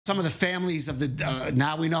Some of the families of the,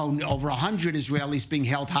 now we know over 100 Israelis being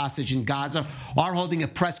held hostage in Gaza are holding a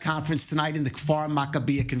press conference tonight in the Kfar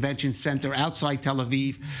Maccabiah Convention Center outside Tel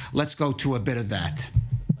Aviv. Let's go to a bit of that.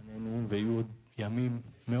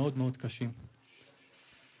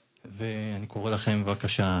 ואני קורא לכם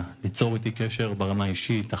בבקשה ליצור איתי קשר ברמה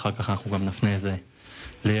האישית, אחר כך אנחנו גם נפנה את זה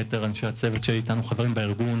ליתר אנשי הצוות שאיתנו חברים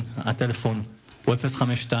בארגון. הטלפון הוא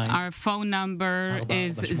 052. Our phone number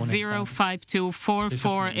is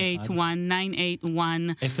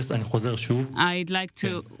 052-448-1981. אני חוזר שוב. I'd like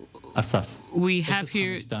to... אסף. We have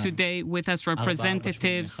here today with us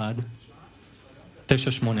representatives.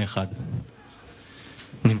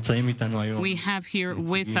 981. We have here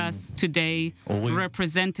with us today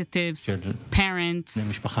representatives, parents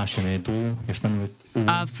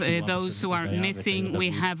of those who are missing.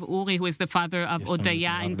 We have Uri, who is the father of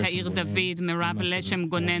Odaya and Ta'ir David, Merav Leshem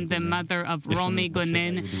Gonen, the mother of Romi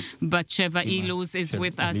Gonen, Batsheva Iluz is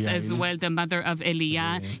with us as well, the mother of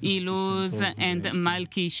Elia Iluz, and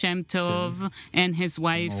Malki Shem Tov and his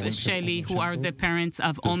wife Sheli, who are the parents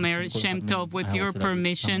of Omer Shem Tov. With your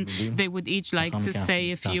permission, they would each like to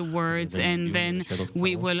say a few words, and then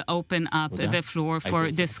we will open up the floor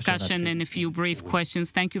for discussion and a few brief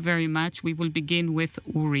questions. Thank you very much. We will begin with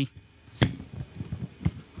Uri.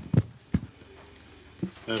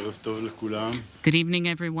 Good evening,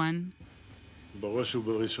 everyone.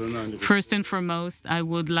 First and foremost, I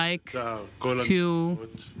would like to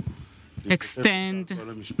extend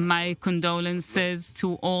my condolences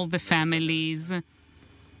to all the families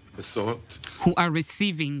who are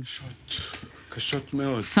receiving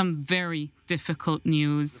some very difficult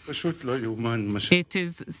news. It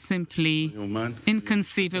is simply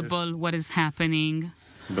inconceivable what is happening.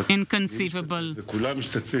 Inconceivable.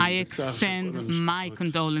 I extend my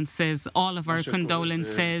condolences, all of our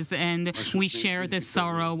condolences, and we share the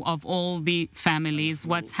sorrow of all the families.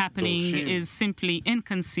 What's happening is simply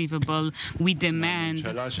inconceivable. We demand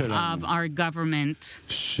of our government.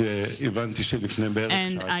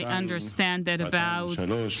 And I understand that about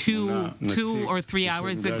two or 3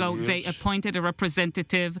 hours ago, they appointed a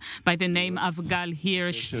representative by the name of Gal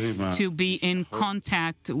Hirsch to be in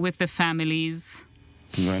contact with the families.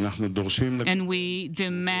 And we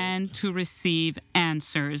demand to receive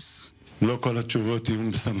answers.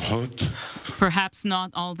 Perhaps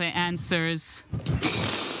not all the answers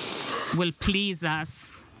will please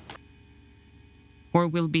us or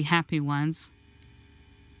will be happy ones.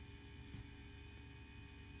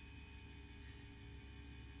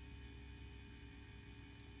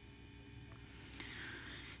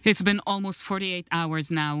 It's been almost 48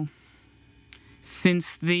 hours now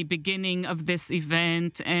since the beginning of this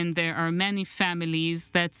event, and there are many families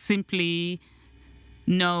that simply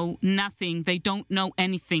know nothing. They don't know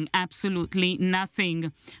anything, absolutely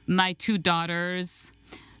nothing. My two daughters,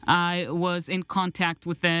 I was in contact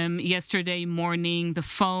with them yesterday morning. The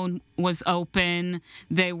phone was open.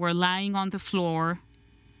 They were lying on the floor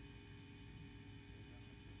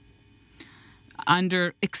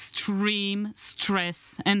under extreme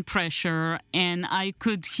stress and pressure, and I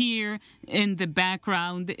could hear in the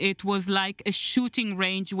background, it was like a shooting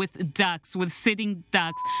range with ducks, with sitting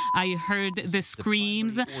ducks. I heard the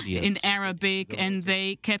screams in Arabic, and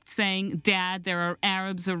they kept saying, "Dad, there are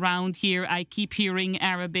Arabs around here." I keep hearing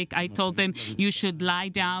Arabic. I told them, you should lie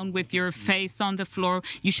down with your face on the floor.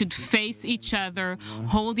 You should face each other,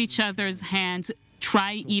 hold each other's hands.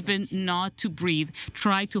 Try even not to breathe.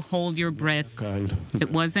 Try to hold your breath.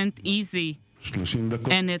 It wasn't easy.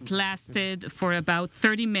 And it lasted for about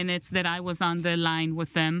 30 minutes that I was on the line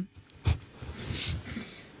with them.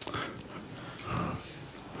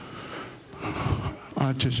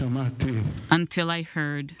 Until I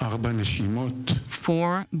heard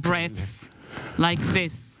 4 breaths like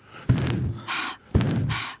this.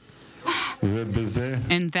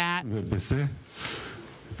 And that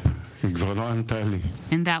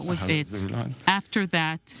was it. After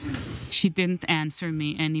that, she didn't answer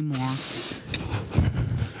me anymore.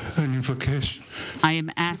 I am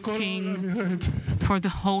asking for the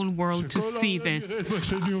whole world to see this.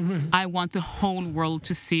 I want the whole world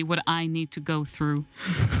to see what I need to go through,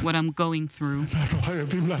 what I'm going through.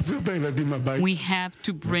 We have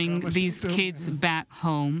to bring these kids back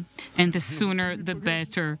home, and the sooner the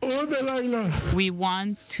better. We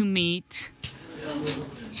want to meet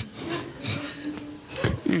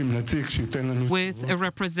with a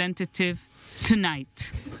representative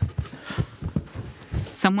tonight.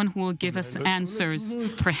 Someone who will give us answers,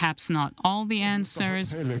 perhaps not all the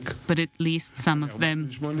answers, but at least some of them.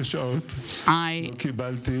 I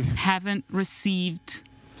haven't received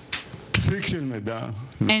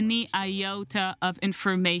any iota of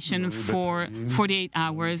information for 48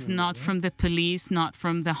 hours, not from the police, not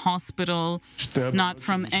from the hospital, not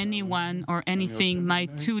from anyone or anything. My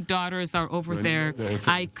two daughters are over there.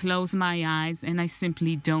 I close my eyes and I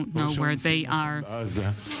simply don't know where they are.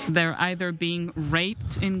 They're either being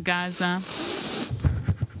raped in Gaza,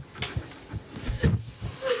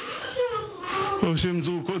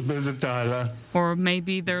 or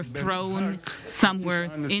maybe they're thrown somewhere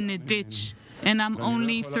in a ditch, and I'm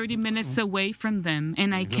only 30 minutes away from them,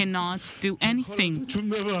 and I cannot do anything.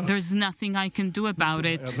 There's nothing I can do about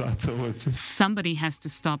it. Somebody has to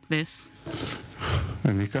stop this.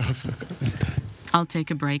 I'll take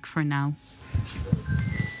a break for now.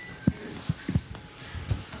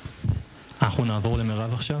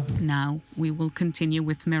 Now we will continue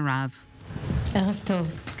with Merav.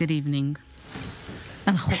 Good evening.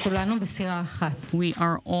 We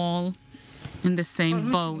are all in the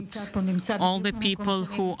same boat. All the people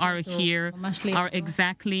who are here are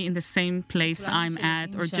exactly in the same place I'm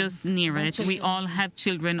at, or just near it. We all have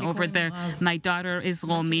children over there. My daughter is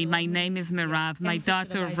Romi. My name is Merav. My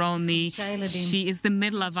daughter Romi. She is the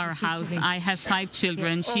middle of our house. I have 5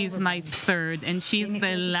 children. She's my third, and she's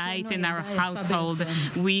the light in our household.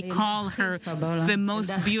 We call her the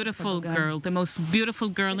most beautiful girl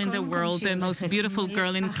in the world, the most beautiful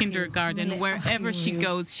girl in kindergarten. Wherever she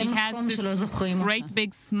goes, she has this great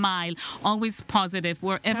big smile, always positive.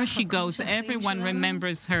 Wherever she goes, everyone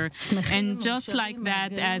remembers her. And just like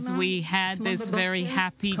that, as we had this very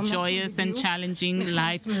happy, joyous, and challenging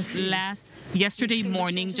life yesterday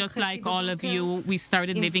morning, just like all of you, we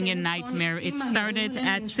started living a nightmare. It started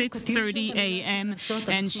at 6:30 a.m.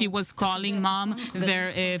 and she was calling, Mom,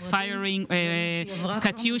 they're firing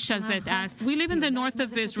Katyushas at us. We live in the north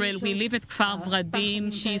of Israel. We live at Kfar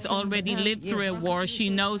Vradim. She's already lived through a war. She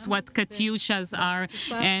knows what Katyushas are,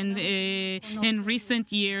 and in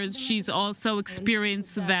recent years she's also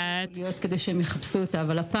experienced that.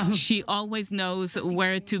 She always knows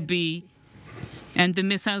where to be, and the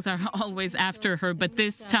missiles are always after her, but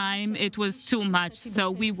this time it was too much.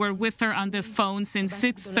 So we were with her on the phone since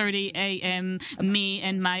 6:30 a.m., me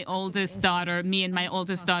and my oldest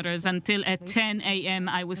daughters, until at 10 a.m.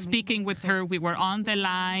 I was speaking with her. We were on the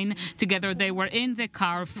line together. They were in the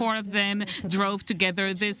car. 4 of them drove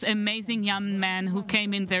together. This amazing young man who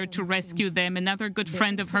came in there to rescue them, another good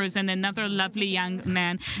friend of hers, and another lovely young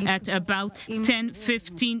man. At about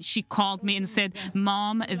 10:15, she called me and said,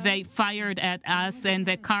 Mom, they fired at us and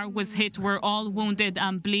the car was hit. We're all wounded.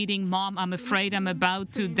 I'm bleeding. Mom, I'm afraid I'm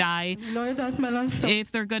about to die.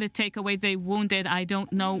 If they're going to take away the wounded, I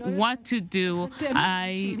don't know what to do.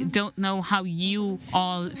 I don't know how you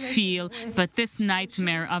all feel, but this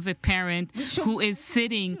nightmare of a parent who is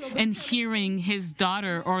sitting and hearing his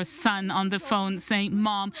daughter or son on the phone saying,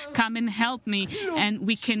 Mom, come and help me, and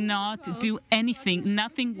we cannot do anything,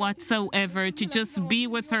 nothing whatsoever, to just be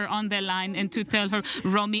with her on the line and to tell her,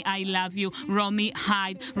 Romi, I love you. Romi,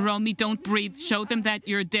 hide. Romi, don't breathe. Show them that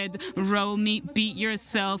you're dead. Romi, be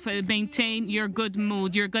yourself. Maintain your good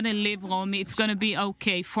mood. You're going to live, Romi. It's going to be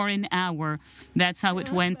okay, for an hour. That's how it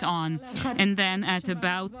went on. And then at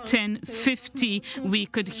about 10:50, we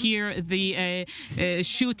could hear the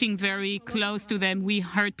shooting very close to them. We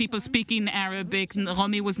heard people speaking Arabic.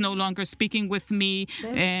 Romi was no longer speaking with me,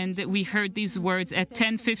 and we heard these words. At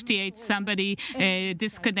 10:58, somebody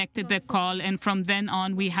disconnected the call, and from then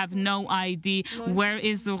on, we have no idea. Where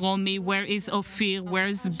is Romi? Where is Ophir?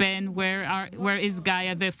 Where's Ben? Where is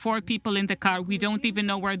Gaia? The 4 people in the car. We don't even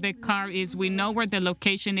know where the car is. We know where the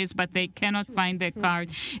location is, but they cannot find the car.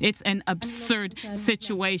 It's an absurd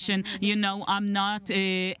situation. You know, I'm not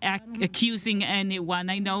accusing anyone.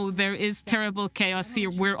 I know there is terrible chaos here.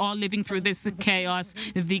 We're all living through this chaos.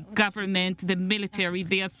 The government, the military,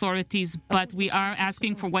 the authorities, but we are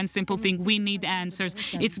asking for one simple thing. We need answers.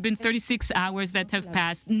 It's been 36 hours that have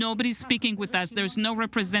passed. Nobody's speaking with us. There's no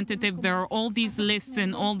representative. There are all these lists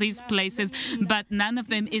in all these places, but none of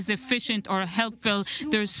them is efficient or helpful.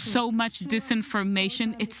 There's so much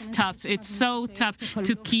disinformation. It's tough. It's so tough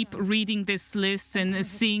to keep reading this list and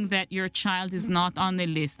seeing that your child is not on the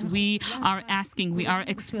list. We are asking, we are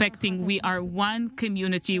expecting, we are one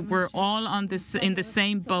community. We're all on this in the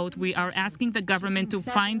same boat. We are asking the government to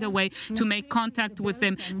find a way to make contact with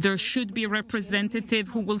them. There should be a representative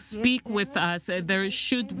who will speak with us. There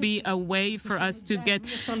should be a way for us to get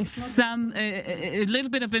a little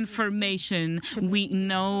bit of information. We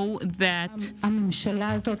know that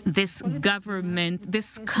this government,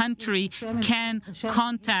 this country can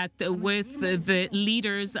contact with the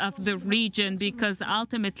leaders of the region, because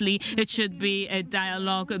ultimately it should be a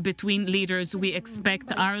dialogue between leaders. We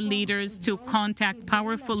expect our leaders to contact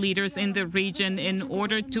powerful leaders in the region in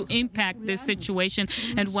order to impact this situation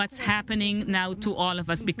and what's happening now to all of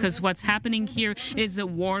us, because what's happening here is a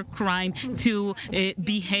war crime to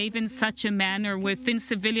behave in such a manner within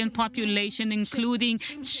civilian population, including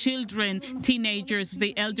children, teenagers,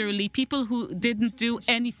 the elderly, people who didn't do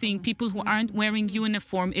anything, people who aren't wearing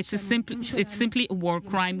uniform. It's simply a war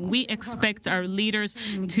crime. We expect our leaders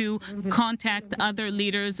to contact other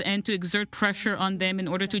leaders and to exert pressure on them in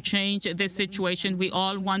order to change this situation. We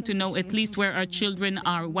all want to know at least where our children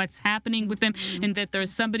are, what's happening with them, and that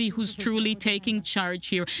there's somebody who's truly taking charge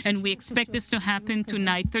here. And we expect this to happen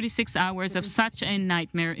tonight. 36 hours of such a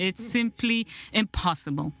nightmare. It's simply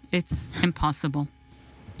impossible. It's impossible.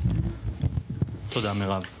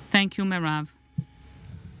 Thank you, Merav.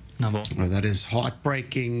 Well, that is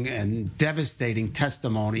heartbreaking and devastating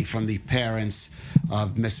testimony from the parents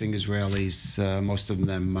of missing Israelis, most of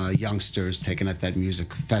them youngsters taken at that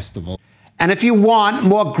music festival. And if you want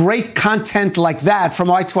more great content like that from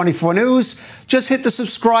I-24 News, just hit the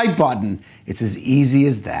subscribe button. It's as easy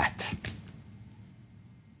as that.